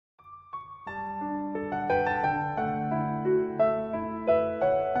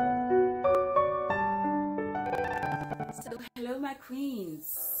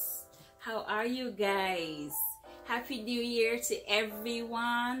guys, how are you guys? Happy New Year to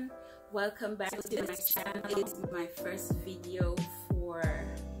everyone. Welcome back to my channel. It's my first video for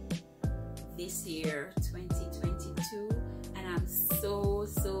this year 2022 and I'm so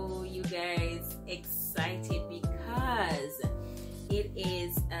you guys excited because it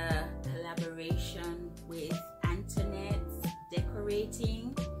is a collaboration with Antonette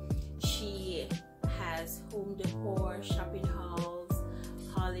Decorating. She has home decor, shopping hauls,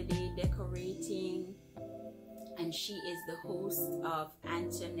 holiday decorating, and she is the host of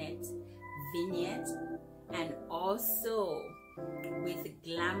Antonette Vignette and also with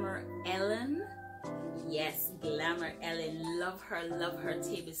Glamour Ellen. Yes, Glamour Ellen, love her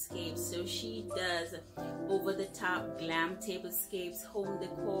tablescapes. So she does over the top glam tablescapes, home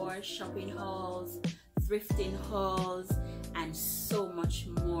decor, shopping hauls, thrifting hauls, and so much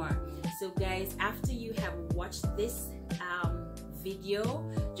more. So guys, after you have watched this video,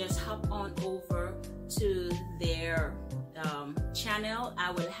 just hop on over to their channel.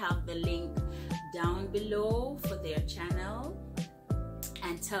 I will have the link down below for their channel,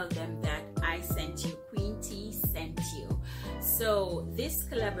 and tell them that I sent you, Queen T sent you. So this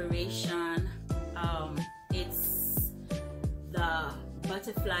collaboration, it's the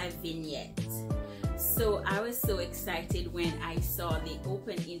butterfly vignette. So I was so excited when I saw the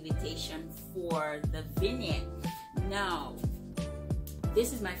open invitation for the vignette. Now,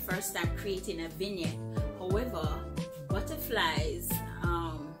 this is my first time creating a vignette. However, butterflies,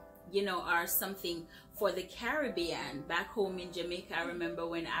 you know, are something for the Caribbean. Back home in Jamaica, I remember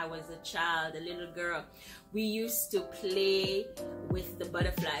when I was a child, a little girl, we used to play with the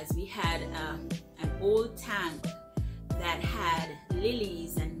butterflies. We had an old tank that had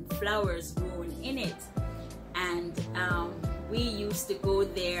lilies and flowers growing in it, and we used to go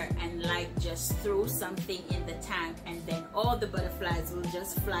there and like just throw something in the tank and then all the butterflies will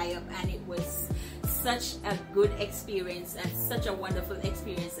just fly up, and it was such a good experience and such a wonderful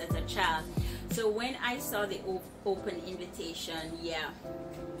experience as a child. So when I saw the open invitation, yeah,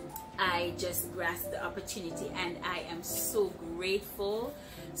 I just grasped the opportunity, and I am so grateful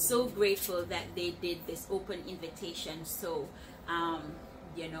that they did this open invitation, so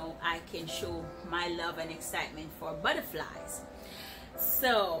you know, I can show my love and excitement for butterflies.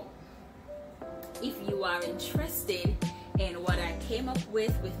 So if you are interested in what I came up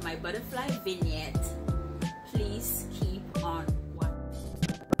with my butterfly vignette, please keep on watching.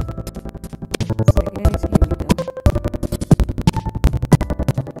 So guys, here we go.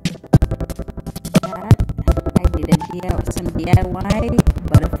 I did some DIY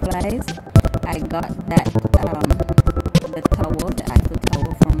butterflies. I got that the towel, the Eiffel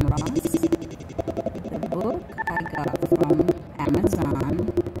towel from Ross. The book I got from Amazon.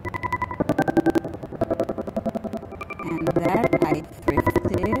 And that I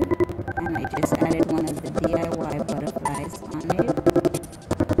thrifted, and I just added one of the DIY butterflies on it.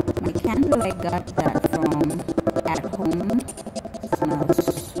 My candle, I got that from At Home. It smells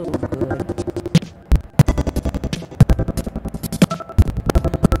so good.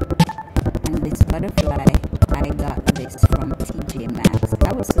 And this butterfly, I got this from TJ Maxx.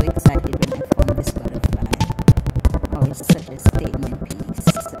 I was so excited when I found this butterfly. Oh, it's such a statement piece.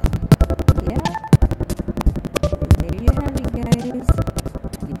 So, yeah. There you have it, guys.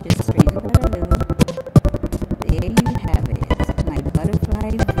 You just straighten it a little. There you have it. My butterfly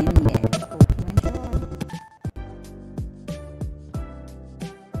vignette. Hope you enjoy.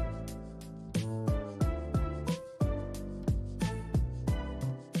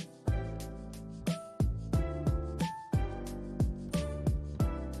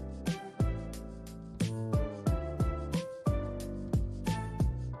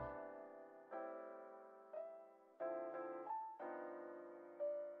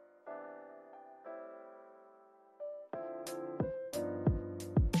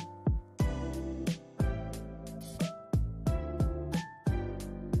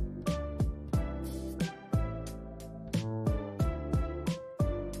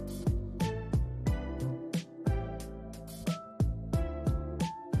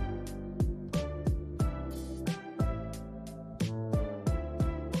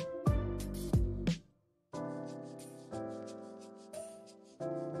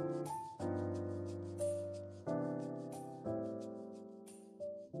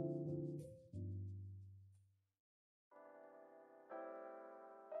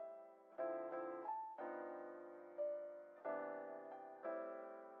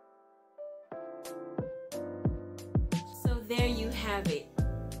 There you have it,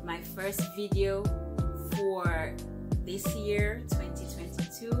 my first video for this year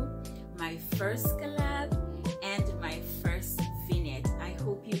 2022, my first collab and my first vignette. I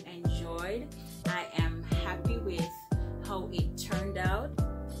hope you enjoyed. I am happy with how it turned out.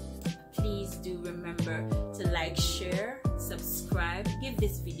 Please do remember to like, share, subscribe, give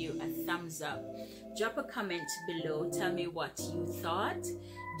this video a thumbs up. Drop a comment below. Tell me what you thought.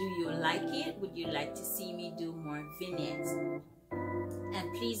 Do you like it? Would you like to see me do more vignettes?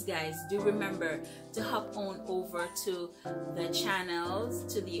 And please guys, do remember to hop on over to the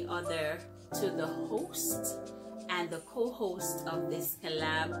channels, to the host and the co-host of this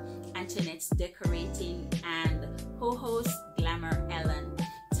collab, Antonette Decorating, and co-host Glamour Ellen.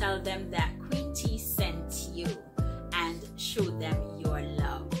 Tell them that Queen T sent you and show them your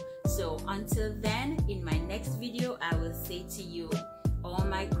love. So until then, in my next video, I will say to you, all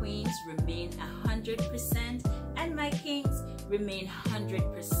my queens remain 100% and my kings remain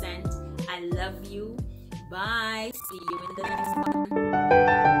 100%. I love you. Bye. See you in the next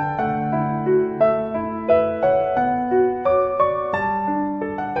one.